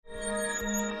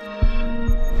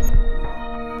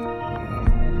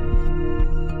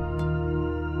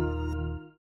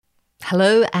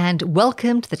Hello and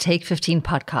welcome to the Take 15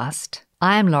 podcast.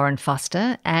 I'm Lauren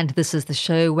Foster, and this is the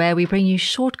show where we bring you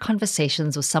short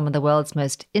conversations with some of the world's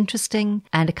most interesting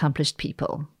and accomplished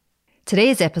people.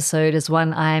 Today's episode is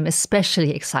one I'm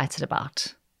especially excited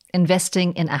about: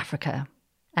 investing in Africa.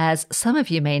 As some of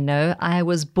you may know, I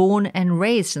was born and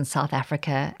raised in South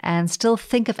Africa and still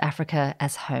think of Africa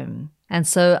as home. And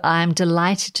so I'm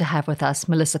delighted to have with us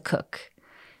Melissa Cook.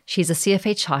 She's a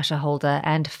CFA charter holder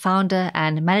and founder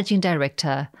and managing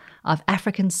director of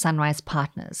African Sunrise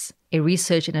Partners, a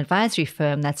research and advisory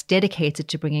firm that's dedicated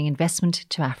to bringing investment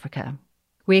to Africa.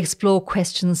 We explore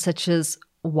questions such as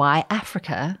why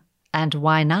Africa and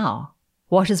why now?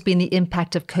 What has been the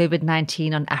impact of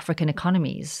COVID-19 on African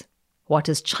economies? What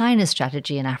is China's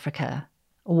strategy in Africa?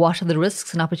 What are the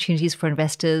risks and opportunities for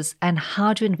investors, and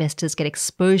how do investors get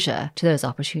exposure to those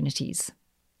opportunities?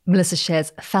 Melissa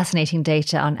shares fascinating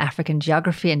data on African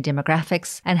geography and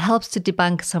demographics and helps to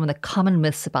debunk some of the common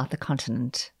myths about the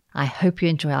continent. I hope you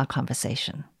enjoy our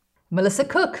conversation. Melissa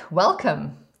Cook,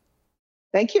 welcome.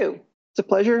 Thank you. It's a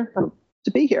pleasure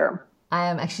to be here. I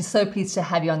am actually so pleased to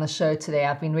have you on the show today.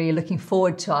 I've been really looking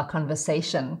forward to our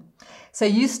conversation. So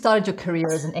you started your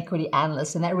career as an equity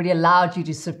analyst, and that really allowed you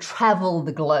to sort of travel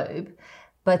the globe.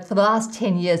 But for the last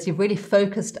 10 years, you've really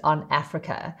focused on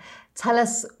Africa. Tell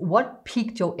us, what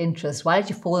piqued your interest? Why did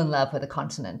you fall in love with the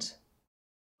continent?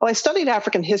 Well, I studied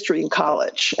African history in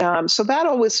college, so that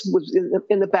always was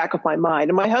in the back of my mind.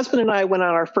 And my husband and I went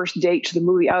on our first date to the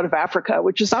movie Out of Africa,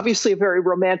 which is obviously a very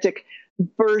romantic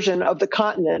version of the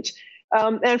continent.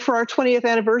 And for our 20th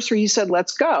anniversary, he said,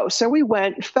 let's go. So we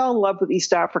went, fell in love with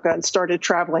East Africa and started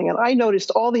traveling. And I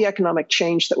noticed all the economic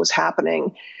change that was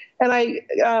happening. And I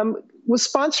was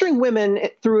sponsoring women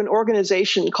through an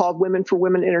organization called Women for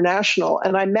Women International.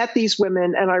 And I met these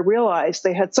women and I realized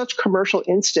they had such commercial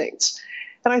instincts.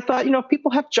 And I thought, if people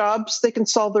have jobs, they can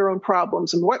solve their own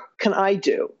problems. And what can I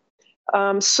do?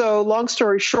 So long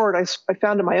story short, I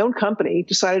founded my own company,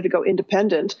 decided to go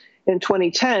independent in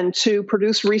 2010 to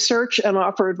produce research and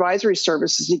offer advisory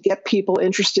services to get people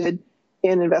interested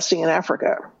in investing in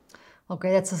Africa. Well,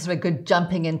 great. That's a sort of a good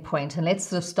jumping in point. And let's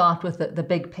sort of start with the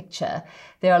big picture.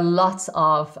 There are lots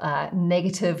of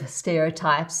negative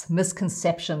stereotypes,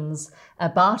 misconceptions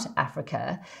about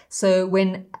Africa. So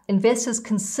when investors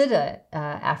consider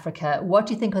Africa, what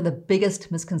do you think are the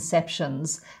biggest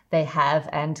misconceptions they have,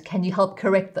 and can you help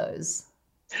correct those?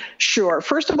 Sure.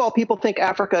 First of all, people think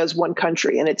Africa is one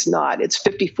country, and it's not. It's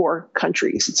 54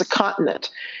 countries. It's a continent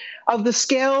of the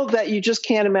scale that you just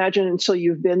can't imagine until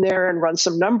you've been there and run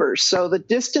some numbers. So the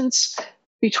distance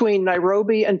between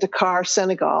Nairobi and Dakar,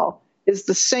 Senegal, is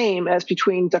the same as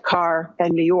between Dakar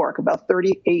and New York, about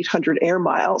 3,800 air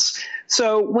miles.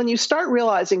 So when you start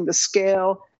realizing the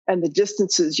scale and the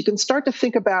distances, you can start to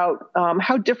think about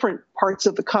how different parts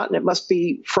of the continent must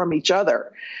be from each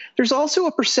other. There's also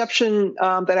a perception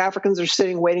that Africans are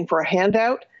sitting waiting for a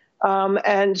handout,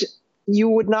 and you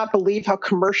would not believe how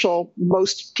commercial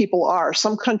most people are.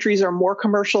 Some countries are more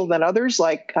commercial than others,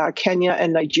 like Kenya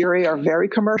and Nigeria are very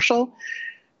commercial.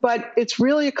 But it's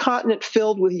really a continent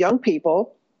filled with young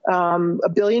people, 1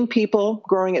 billion people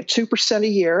growing at 2% a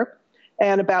year,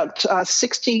 and about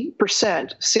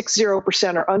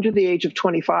 60% are under the age of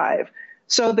 25.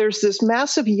 So there's this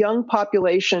massive young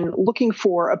population looking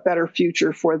for a better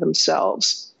future for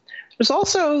themselves. There's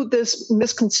also this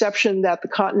misconception that the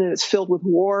continent is filled with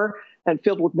war and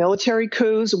filled with military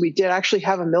coups. We did actually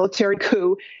have a military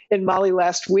coup in Mali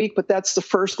last week, but that's the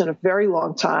first in a very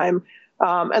long time.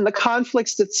 And the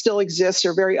conflicts that still exist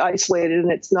are very isolated,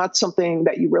 and it's not something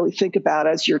that you really think about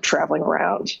as you're traveling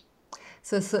around.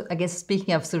 So I guess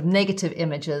speaking of sort of negative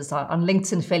images, on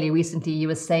LinkedIn fairly recently, you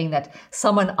were saying that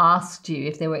someone asked you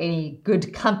if there were any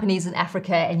good companies in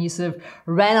Africa, and you sort of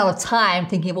ran out of time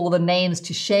thinking of all the names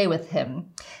to share with him.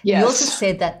 Yes. You also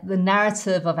said that the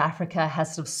narrative of Africa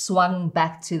has sort of swung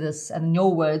back to this, and in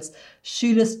your words,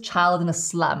 shoeless child in a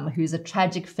slum who's a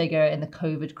tragic figure in the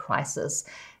COVID crisis.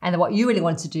 And what you really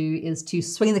want to do is to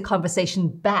swing the conversation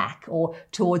back or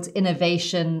towards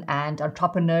innovation and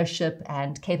entrepreneurship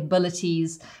and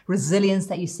capabilities, resilience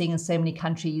that you're seeing in so many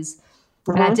countries.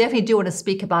 Mm-hmm. And I definitely do want to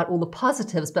speak about all the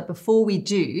positives. But before we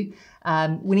do,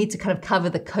 we need to kind of cover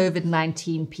the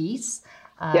COVID-19 piece.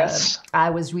 Yes. I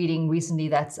was reading recently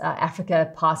that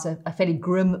Africa passed a fairly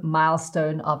grim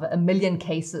milestone of 1 million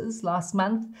cases last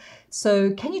month.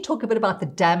 So can you talk a bit about the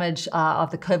damage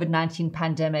of the COVID-19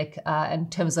 pandemic in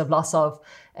terms of loss of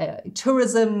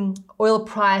tourism, oil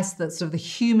price, the sort of the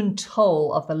human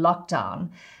toll of the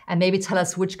lockdown, and maybe tell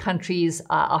us which countries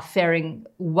are faring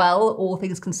well, all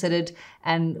things considered,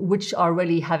 and which are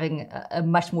really having a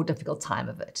much more difficult time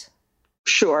of it?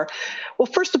 Sure. Well,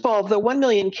 first of all, the 1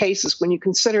 million cases, when you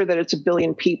consider that it's a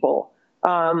billion people,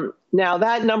 now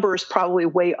that number is probably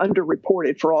way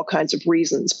underreported for all kinds of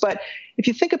reasons. But if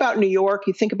you think about New York,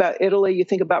 you think about Italy, you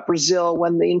think about Brazil,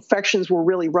 when the infections were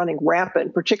really running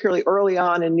rampant, particularly early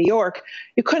on in New York,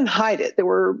 you couldn't hide it.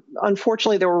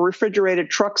 Unfortunately, there were refrigerated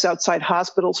trucks outside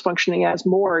hospitals functioning as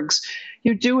morgues.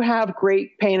 You do have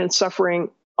great pain and suffering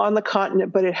on the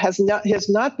continent, but it has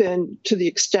not been to the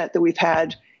extent that we've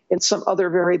had in some other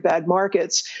very bad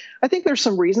markets. I think there's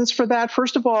some reasons for that.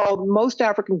 First of all, most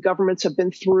African governments have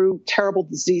been through terrible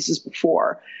diseases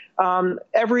before.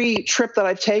 Every trip that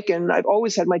I've taken, I've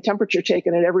always had my temperature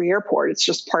taken at every airport. It's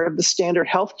just part of the standard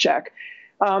health check.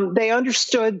 They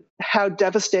understood how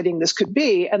devastating this could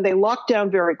be, and they locked down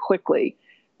very quickly.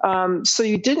 So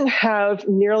you didn't have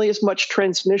nearly as much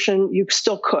transmission. You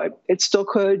still could. It still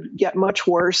could get much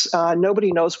worse.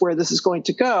 Nobody knows where this is going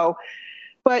to go.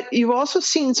 But you've also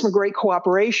seen some great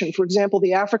cooperation. For example,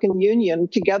 the African Union,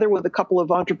 together with a couple of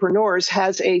entrepreneurs,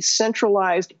 has a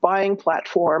centralized buying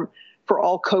platform for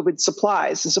all COVID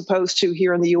supplies, as opposed to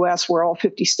here in the US, where all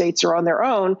 50 states are on their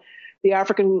own. The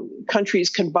African countries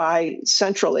can buy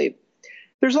centrally.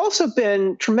 There's also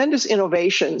been tremendous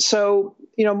innovation. So,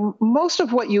 most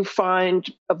of what you find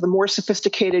of the more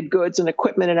sophisticated goods and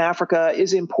equipment in Africa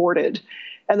is imported.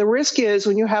 And the risk is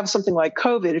when you have something like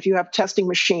COVID, if you have testing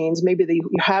machines, maybe you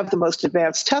have the most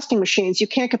advanced testing machines, you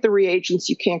can't get the reagents,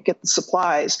 you can't get the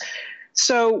supplies.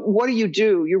 So what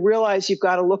do? You realize you've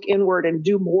got to look inward and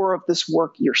do more of this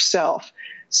work yourself.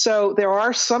 So there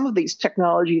are some of these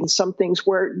technologies and some things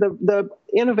where the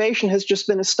innovation has just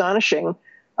been astonishing.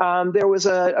 There was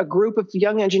a group of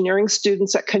young engineering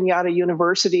students at Kenyatta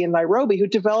University in Nairobi who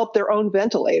developed their own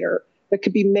ventilator that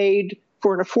could be made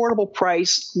for an affordable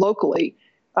price locally.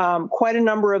 Quite a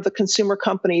number of the consumer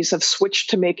companies have switched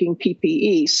to making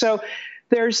PPE. So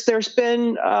there's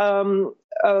been,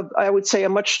 I would say, a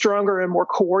much stronger and more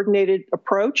coordinated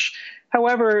approach.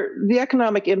 However, the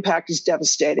economic impact is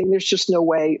devastating. There's just no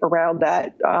way around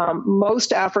that.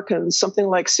 Most Africans, something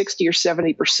like 60 or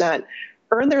 70%,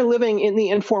 earn their living in the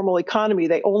informal economy.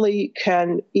 They only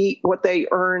can eat what they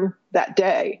earn that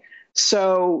day.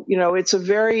 So,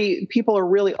 people are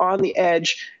really on the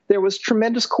edge. There was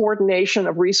tremendous coordination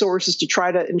of resources to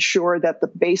try to ensure that the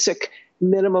basic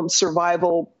minimum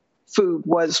survival food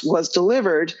was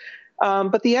delivered.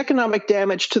 But the economic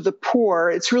damage to the poor,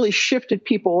 it's really shifted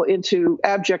people into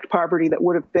abject poverty that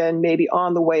would have been maybe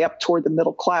on the way up toward the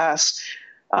middle class.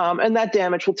 And that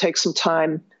damage will take some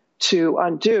time to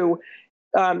undo.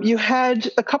 You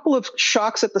had a couple of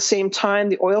shocks at the same time,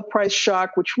 the oil price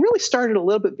shock, which really started a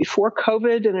little bit before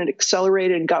COVID, and it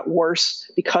accelerated and got worse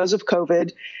because of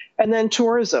COVID, and then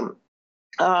tourism.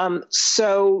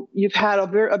 So you've had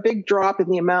a big drop in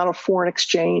the amount of foreign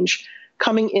exchange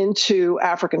coming into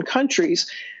African countries.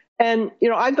 And,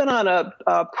 I've been on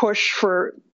a push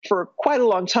for quite a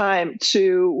long time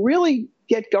to really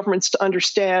get governments to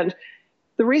understand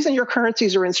the reason your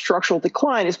currencies are in structural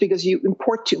decline is because you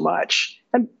import too much.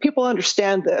 And people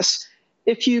understand this.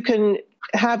 If you can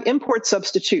have import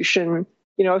substitution,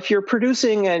 if you're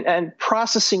producing and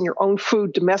processing your own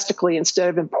food domestically instead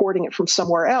of importing it from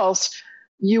somewhere else,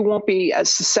 you won't be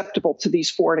as susceptible to these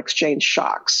foreign exchange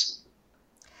shocks.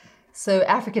 So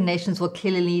African nations will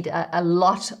clearly need a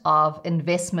lot of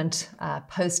investment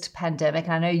post-pandemic.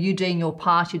 And I know you're doing your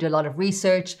part. You do a lot of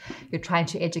research. You're trying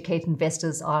to educate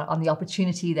investors on the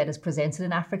opportunity that is presented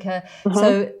in Africa. Mm-hmm.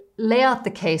 So lay out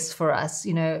the case for us,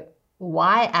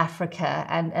 why Africa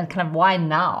and kind of why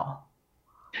now?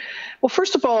 Well,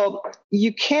 first of all,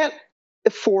 you can't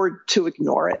afford to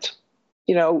ignore it.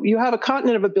 You have a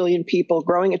continent of 1 billion people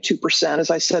growing at 2%,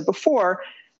 as I said before.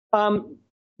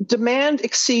 Demand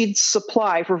exceeds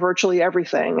supply for virtually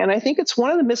everything. And I think it's one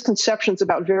of the misconceptions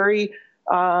about very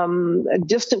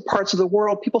distant parts of the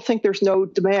world. People think there's no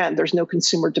demand, there's no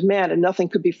consumer demand, and nothing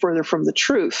could be further from the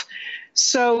truth.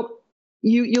 So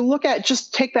you look at,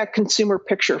 just take that consumer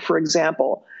picture, for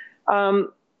example.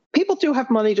 People do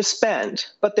have money to spend,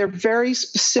 but they're very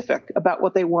specific about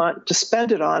what they want to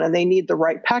spend it on. And they need the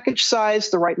right package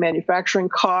size, the right manufacturing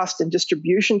cost and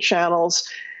distribution channels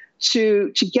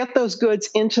to get those goods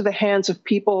into the hands of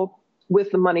people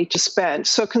with the money to spend.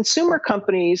 So consumer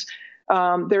companies,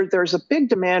 there's a big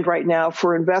demand right now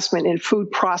for investment in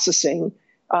food processing.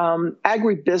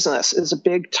 Agribusiness is a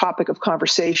big topic of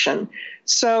conversation.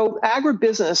 So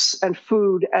agribusiness and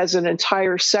food as an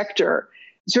entire sector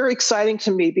is very exciting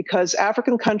to me because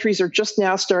African countries are just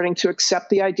now starting to accept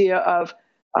the idea of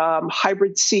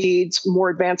hybrid seeds,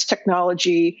 more advanced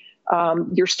technology.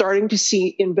 You're starting to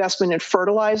see investment in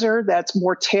fertilizer that's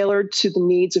more tailored to the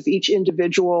needs of each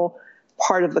individual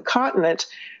part of the continent.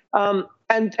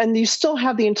 And you still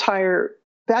have the entire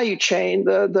value chain,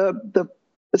 the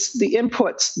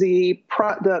inputs,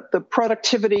 the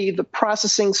productivity, the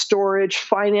processing, storage,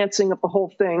 financing of the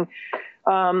whole thing,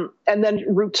 and then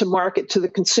route to market to the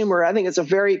consumer. I think it's a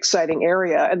very exciting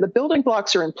area, and the building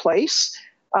blocks are in place,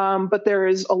 but there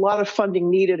is a lot of funding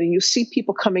needed, and you see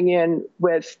people coming in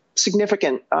with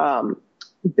significant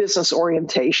business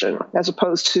orientation as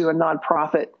opposed to a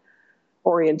nonprofit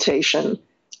orientation.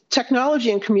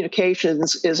 Technology and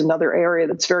communications is another area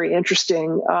that's very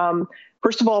interesting.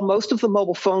 First of all, most of the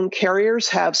mobile phone carriers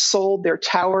have sold their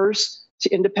towers to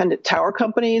independent tower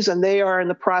companies, and they are in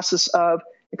the process of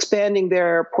expanding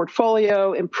their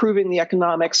portfolio, improving the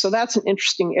economics. So that's an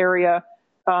interesting area.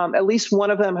 At least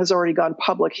one of them has already gone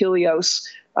public. Helios,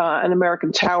 an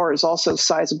American tower, is also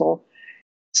sizable.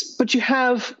 But you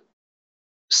have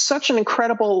such an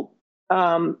incredible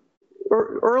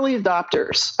early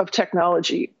adopters of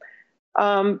technology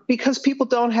because people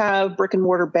don't have brick and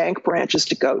mortar bank branches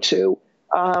to go to.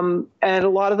 And a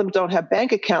lot of them don't have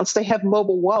bank accounts. They have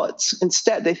mobile wallets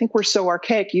instead. They think we're so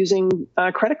archaic using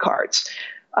credit cards.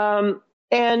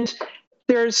 And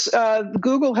there's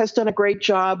Google has done a great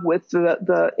job with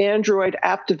the Android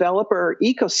app developer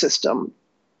ecosystem.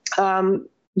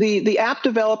 The app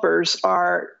developers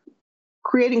are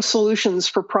creating solutions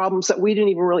for problems that we didn't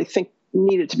even really think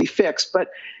needed to be fixed, but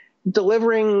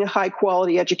delivering high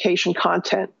quality education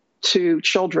content to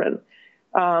children,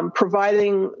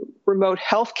 providing remote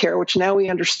healthcare, which now we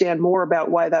understand more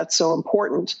about why that's so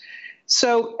important.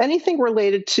 So anything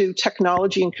related to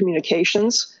technology and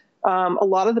communications, a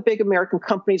lot of the big American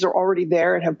companies are already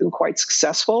there and have been quite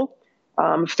successful.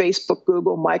 Facebook,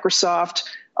 Google, Microsoft,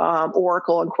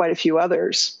 Oracle, and quite a few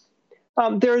others.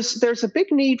 There's a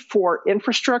big need for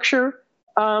infrastructure.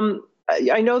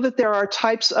 I know that there are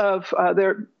types of,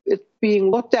 it's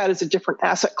being looked at as a different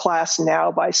asset class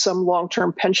now by some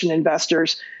long-term pension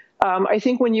investors. I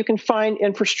think when you can find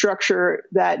infrastructure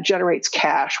that generates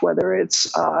cash, whether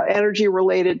it's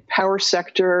energy-related, power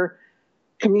sector,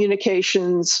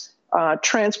 communications,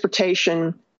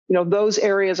 transportation, those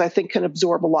areas I think can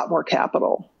absorb a lot more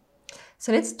capital.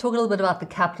 So let's talk a little bit about the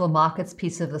capital markets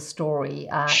piece of the story.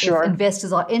 Sure. If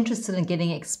investors are interested in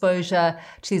getting exposure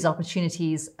to these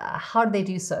opportunities, how do they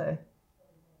do so?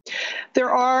 There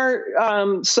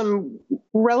are some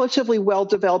relatively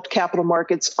well-developed capital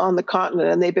markets on the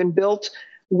continent, and they've been built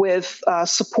with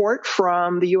support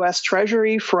from the U.S.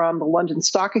 Treasury, from the London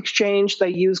Stock Exchange. They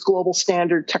use global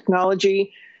standard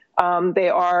technology. They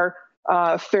are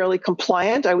fairly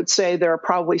compliant. I would say there are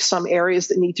probably some areas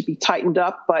that need to be tightened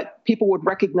up, but people would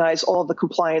recognize all of the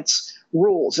compliance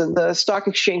rules. And the stock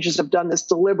exchanges have done this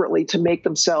deliberately to make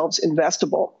themselves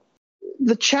investable.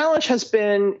 The challenge has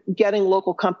been getting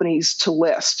local companies to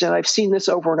list. And I've seen this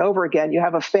over and over again. You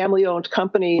have a family-owned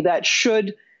company that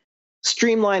should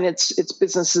streamline its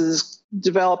businesses,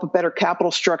 develop a better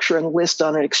capital structure, and list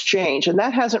on an exchange. And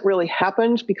that hasn't really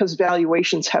happened because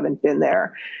valuations haven't been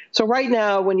there. So right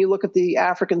now, when you look at the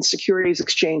African securities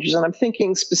exchanges, and I'm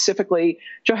thinking specifically,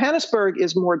 Johannesburg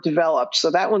is more developed. So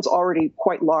that one's already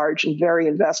quite large and very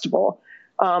investable.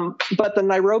 But the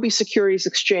Nairobi Securities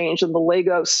Exchange and the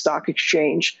Lagos Stock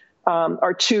Exchange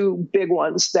are two big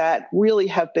ones that really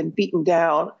have been beaten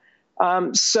down.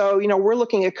 So, we're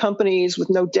looking at companies with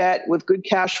no debt, with good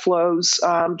cash flows,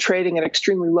 trading at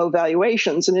extremely low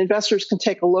valuations, and investors can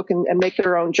take a look and make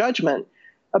their own judgment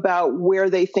about where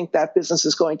they think that business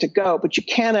is going to go. But you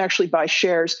can actually buy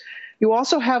shares. You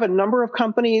also have a number of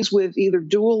companies with either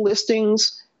dual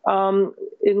listings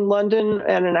in London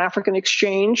and an African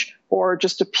exchange, or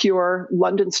just a pure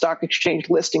London Stock Exchange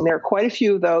listing. There are quite a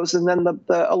few of those. And then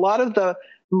a lot of the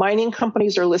mining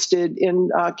companies are listed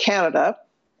in Canada.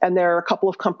 And there are a couple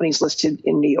of companies listed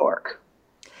in New York.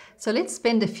 So let's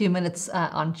spend a few minutes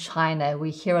on China. We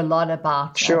hear a lot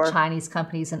about Chinese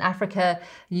companies in Africa.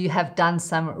 You have done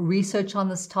some research on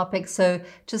this topic. So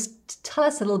just tell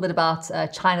us a little bit about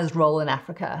China's role in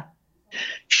Africa.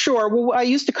 Sure. Well, I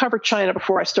used to cover China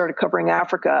before I started covering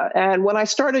Africa. And when I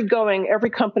started going, every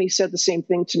company said the same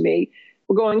thing to me.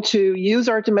 We're going to use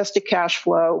our domestic cash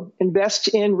flow, invest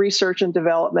in research and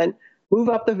development, move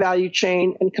up the value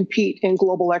chain, and compete in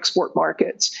global export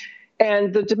markets.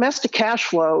 And the domestic cash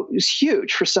flow is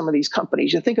huge for some of these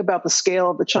companies. You think about the scale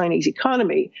of the Chinese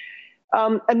economy.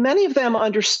 And many of them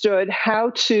understood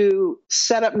how to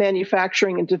set up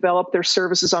manufacturing and develop their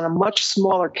services on a much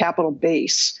smaller capital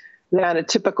base than a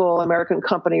typical American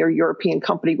company or European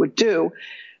company would do.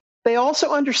 They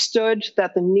also understood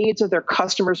that the needs of their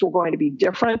customers were going to be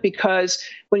different, because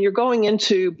when you're going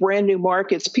into brand new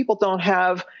markets, people don't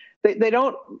have, they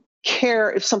don't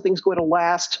care if something's going to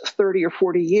last 30 or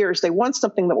 40 years. They want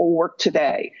something that will work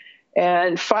today.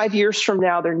 And 5 years from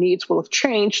now, their needs will have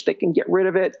changed. They can get rid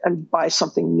of it and buy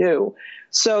something new.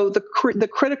 So the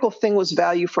critical thing was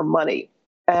value for money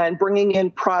and bringing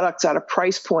in products at a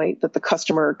price point that the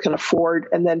customer can afford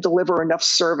and then deliver enough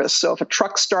service. So if a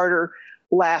truck starter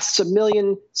lasts 1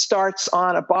 million starts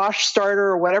on a Bosch starter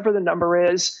or whatever the number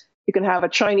is, you can have a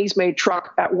Chinese-made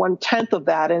truck at 1/10 of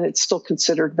that, and it's still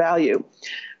considered value.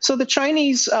 So the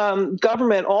Chinese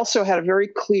government also had a very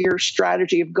clear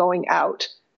strategy of going out.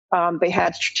 They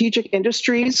had strategic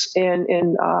industries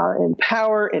in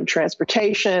power, in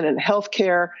transportation, in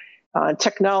healthcare,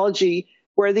 technology,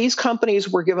 where these companies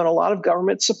were given a lot of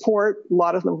government support, a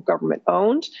lot of them government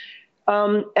owned.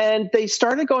 And they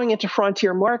started going into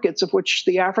frontier markets, of which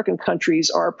the African countries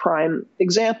are a prime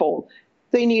example.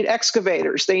 They need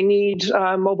excavators. They need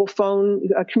mobile phone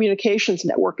communications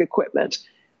network equipment.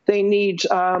 They need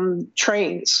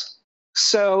trains.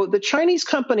 So the Chinese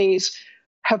companies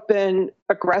have been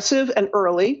aggressive and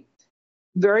early,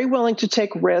 very willing to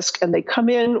take risk, and they come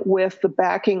in with the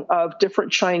backing of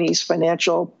different Chinese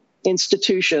financial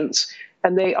institutions.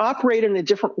 And they operate in a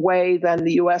different way than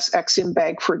the US Exim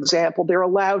Bank, for example. They're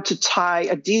allowed to tie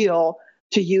a deal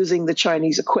to using the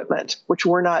Chinese equipment, which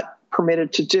we're not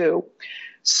permitted to do.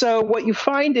 So what you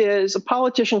find is a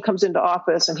politician comes into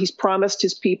office and he's promised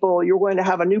his people, you're going to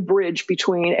have a new bridge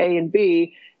between A and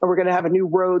B, and we're going to have a new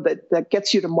road that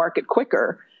gets you to market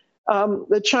quicker.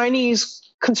 The Chinese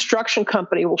construction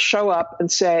company will show up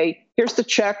and say, here's the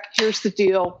check, here's the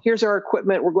deal, here's our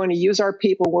equipment, we're going to use our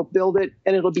people, we'll build it,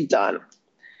 and it'll be done.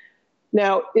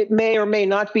 Now, it may or may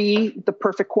not be the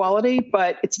perfect quality,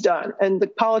 but it's done. And the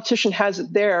politician has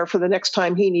it there for the next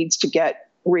time he needs to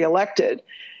get reelected.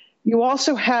 You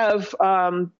also have,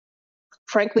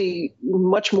 frankly,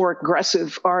 much more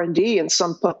aggressive R&D in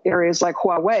some areas like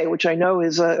Huawei, which I know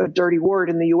is a dirty word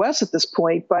in the US at this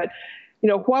point. But,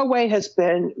 Huawei has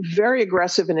been very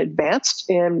aggressive and advanced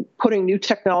in putting new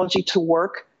technology to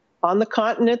work on the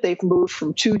continent. They've moved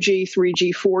from 2G, 3G,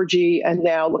 4G, and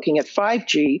now looking at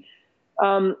 5G.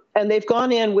 And they've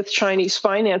gone in with Chinese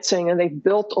financing, and they've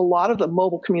built a lot of the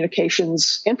mobile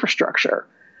communications infrastructure.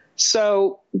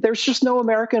 So there's just no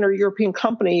American or European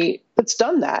company that's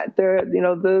done that.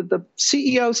 The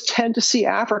CEOs tend to see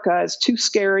Africa as too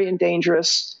scary and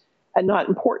dangerous and not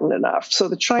important enough. So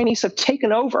the Chinese have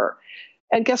taken over.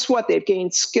 And guess what? They've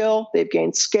gained skill. They've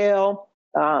gained scale.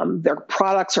 Their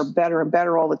products are better and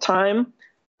better all the time.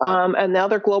 And now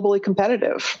they're globally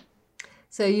competitive.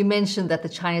 So you mentioned that the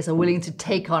Chinese are willing to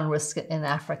take on risk in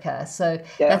Africa. So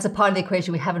that's a part of the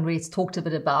equation we haven't really talked a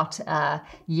bit about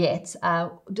yet.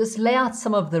 Just lay out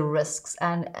some of the risks.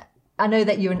 And I know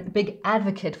that you're a big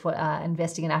advocate for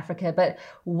investing in Africa, but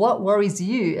what worries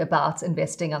you about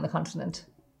investing on the continent?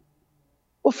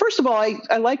 Well, first of all,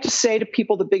 I like to say to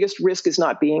people the biggest risk is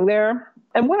not being there.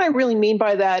 And what I really mean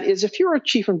by that is if you're a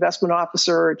chief investment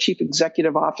officer or a chief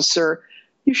executive officer,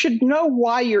 you should know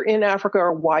why you're in Africa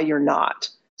or why you're not.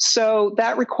 So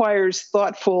that requires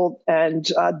thoughtful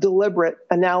and deliberate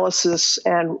analysis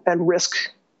and risk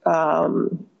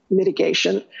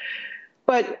mitigation.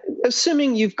 But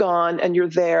assuming you've gone and you're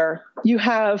there, you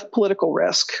have political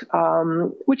risk,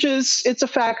 which it's a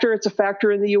factor. It's a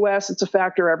factor in the U.S. It's a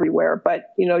factor everywhere.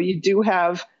 But, you do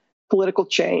have political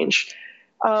change.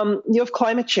 You have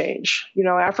climate change.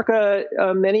 Africa,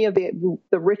 many of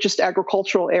the richest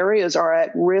agricultural areas are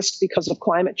at risk because of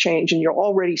climate change, and you're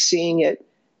already seeing it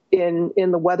in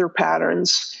the weather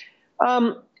patterns.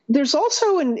 There's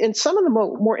also in some of the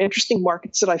more interesting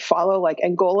markets that I follow, like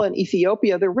Angola and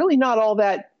Ethiopia, they're really not all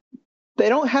that,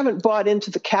 haven't bought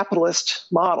into the capitalist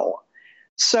model.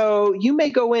 So you may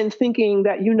go in thinking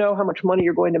that you know how much money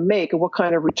you're going to make and what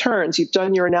kind of returns. You've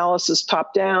done your analysis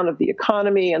top down of the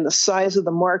economy and the size of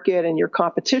the market and your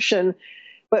competition.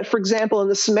 But for example, in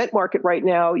the cement market right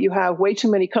now, you have way too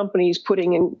many companies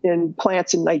putting in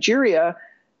plants in Nigeria.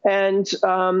 And,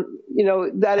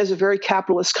 that is a very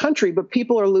capitalist country, but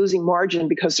people are losing margin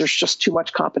because there's just too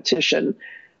much competition.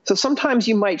 So sometimes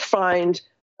you might find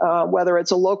whether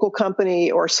it's a local company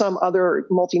or some other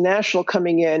multinational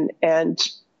coming in and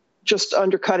just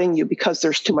undercutting you because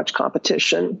there's too much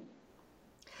competition.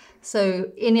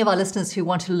 So any of our listeners who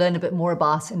want to learn a bit more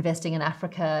about investing in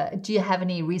Africa, do you have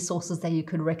any resources that you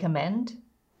could recommend?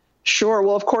 Sure.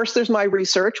 Well, of course, there's my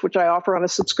research, which I offer on a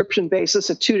subscription basis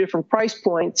at 2 different price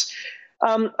points.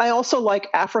 I also like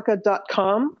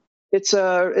Africa.com. It's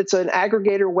an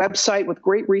aggregator website with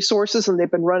great resources, and they've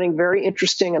been running very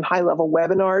interesting and high-level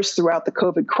webinars throughout the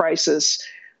COVID crisis.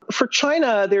 For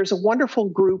China, there's a wonderful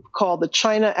group called the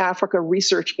China Africa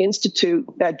Research Institute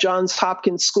at Johns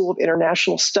Hopkins School of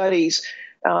International Studies.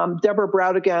 Deborah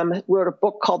Browdegem wrote a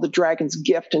book called The Dragon's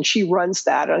Gift, and she runs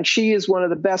that. And she is one of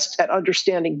the best at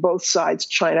understanding both sides,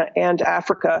 China and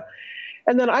Africa.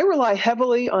 And then I rely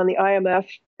heavily on the IMF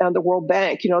and the World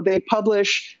Bank. They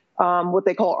publish what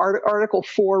they call Article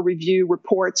 4 review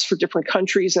reports for different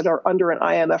countries that are under an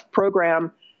IMF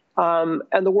program.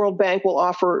 And the World Bank will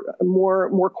offer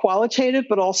more qualitative,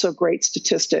 but also great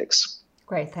statistics.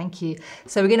 Great, thank you.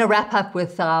 So we're going to wrap up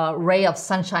with our ray of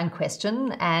sunshine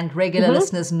question, and regular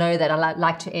listeners know that I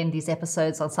like to end these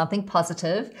episodes on something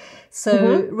positive.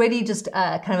 So really just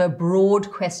kind of a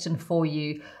broad question for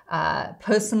you.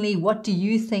 Personally, what do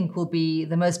you think will be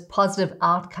the most positive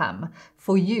outcome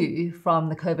for you from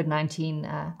the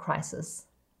COVID-19 crisis?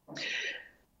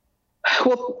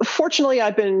 Well, fortunately,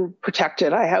 I've been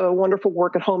protected. I have a wonderful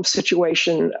work at home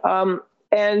situation.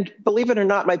 And believe it or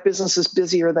not, my business is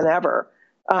busier than ever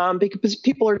because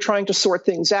people are trying to sort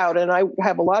things out. And I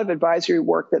have a lot of advisory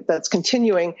work that's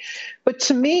continuing. But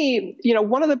to me,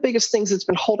 one of the biggest things that's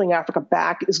been holding Africa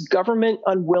back is government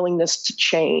unwillingness to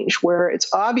change, where it's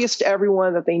obvious to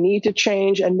everyone that they need to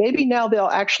change. And maybe now they'll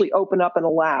actually open up and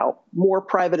allow more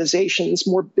privatizations,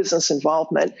 more business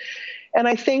involvement. And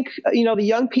I think, the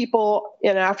young people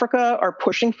in Africa are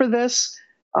pushing for this.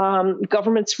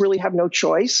 Governments really have no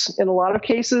choice in a lot of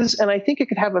cases. And I think it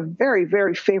could have a very,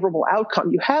 very favorable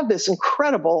outcome. You have this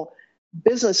incredible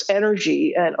business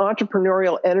energy and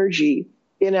entrepreneurial energy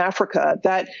in Africa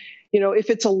that, if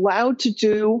it's allowed to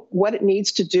do what it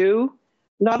needs to do,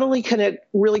 not only can it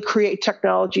really create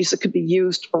technologies that could be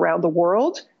used around the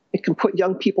world, it can put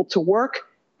young people to work,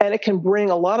 and it can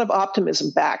bring a lot of optimism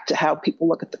back to how people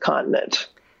look at the continent.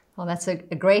 Well, that's a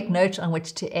great note on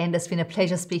which to end. It's been a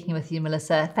pleasure speaking with you,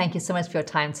 Melissa. Thank you so much for your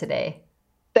time today.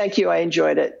 Thank you. I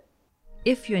enjoyed it.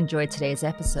 If you enjoyed today's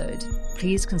episode,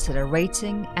 please consider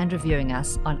rating and reviewing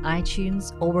us on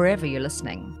iTunes or wherever you're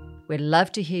listening. We'd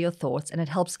love to hear your thoughts, and it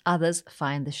helps others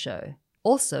find the show.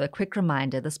 Also, a quick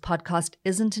reminder, this podcast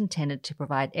isn't intended to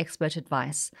provide expert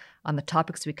advice on the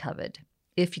topics we covered.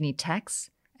 If you need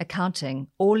tax, accounting,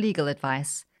 or legal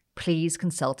advice, please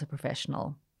consult a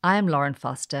professional. I am Lauren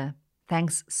Foster.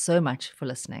 Thanks so much for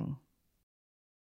listening.